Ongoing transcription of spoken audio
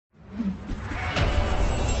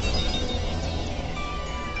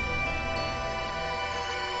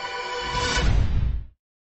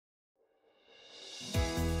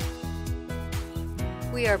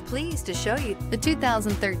We are pleased to show you the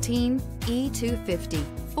 2013 E-250.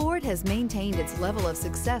 Ford has maintained its level of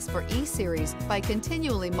success for E-Series by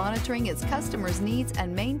continually monitoring its customers' needs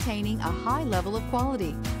and maintaining a high level of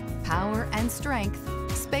quality. Power and strength,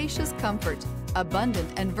 spacious comfort, abundant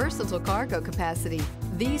and versatile cargo capacity.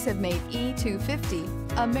 These have made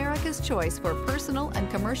E-250 America's choice for personal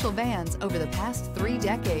and commercial vans over the past 3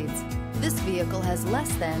 decades. This vehicle has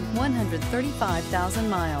less than 135,000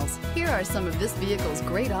 miles. Here are some of this vehicle's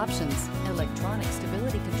great options: electronic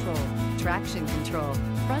stability control, traction control,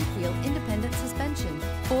 front wheel independent suspension,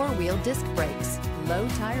 4-wheel disc brakes, low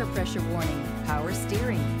tire pressure warning, power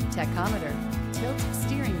steering, tachometer, tilt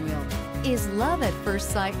steering wheel. Is love at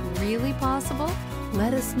first sight really possible?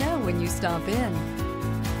 Let us know when you stop in.